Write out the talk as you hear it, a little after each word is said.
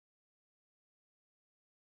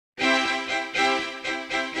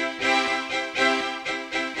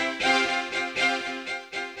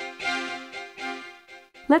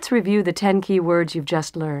Let's review the 10 key words you've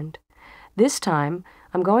just learned. This time,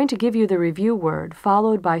 I'm going to give you the review word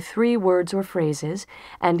followed by 3 words or phrases,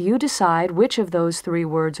 and you decide which of those 3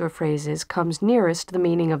 words or phrases comes nearest the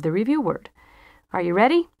meaning of the review word. Are you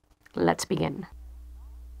ready? Let's begin.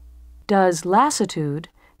 Does lassitude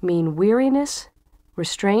mean weariness,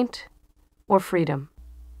 restraint, or freedom?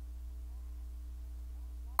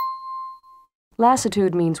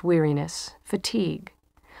 Lassitude means weariness, fatigue,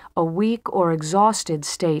 a weak or exhausted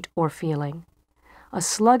state or feeling, a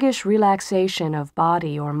sluggish relaxation of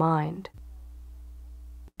body or mind.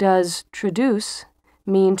 Does traduce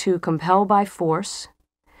mean to compel by force,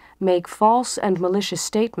 make false and malicious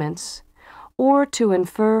statements, or to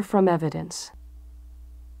infer from evidence?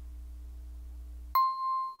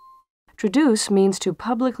 Traduce means to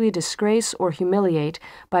publicly disgrace or humiliate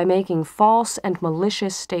by making false and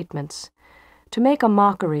malicious statements, to make a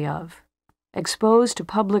mockery of, expose to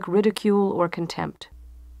public ridicule or contempt.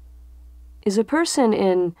 Is a person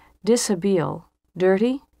in dishabille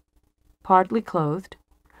dirty, partly clothed,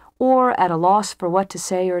 or at a loss for what to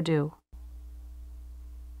say or do?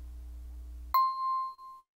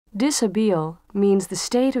 Dishabille means the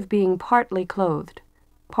state of being partly clothed,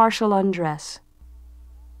 partial undress.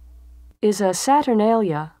 Is a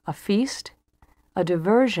saturnalia a feast, a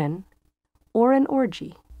diversion, or an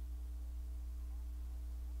orgy?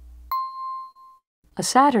 A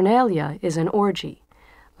saturnalia is an orgy,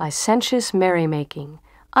 licentious merrymaking,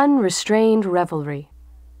 unrestrained revelry.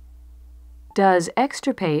 Does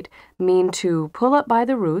extirpate mean to pull up by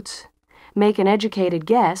the roots, make an educated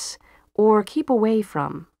guess, or keep away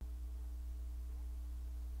from?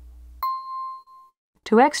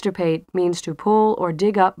 To extirpate means to pull or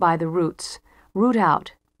dig up by the roots, root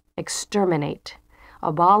out, exterminate,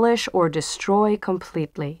 abolish or destroy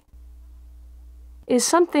completely. Is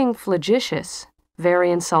something flagitious,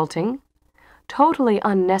 very insulting, totally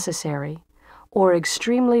unnecessary, or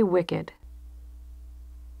extremely wicked?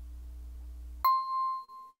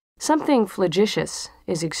 Something flagitious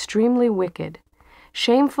is extremely wicked,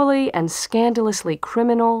 shamefully and scandalously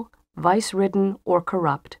criminal, vice-ridden, or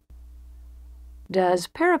corrupt. Does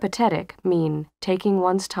peripatetic mean taking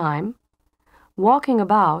one's time, walking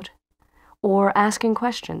about, or asking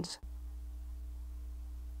questions?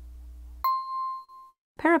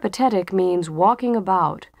 Peripatetic means walking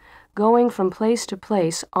about, going from place to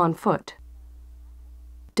place on foot.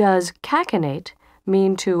 Does cachinnate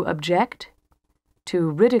mean to object,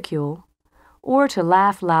 to ridicule, or to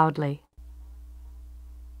laugh loudly?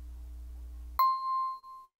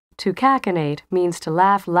 To cachinnate means to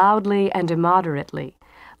laugh loudly and immoderately,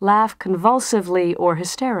 laugh convulsively or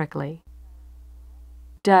hysterically.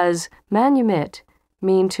 Does manumit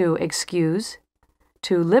mean to excuse,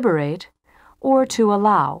 to liberate, or to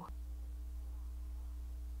allow?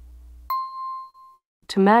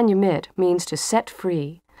 To manumit means to set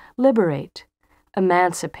free, liberate,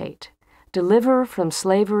 emancipate, deliver from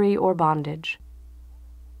slavery or bondage.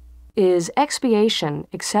 Is expiation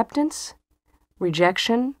acceptance,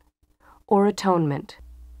 rejection, or atonement?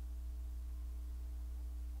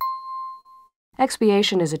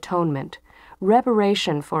 Expiation is atonement,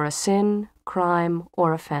 reparation for a sin, crime,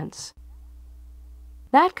 or offense.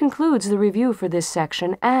 That concludes the review for this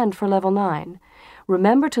section and for Level 9.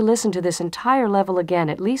 Remember to listen to this entire level again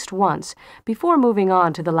at least once before moving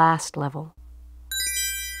on to the last level.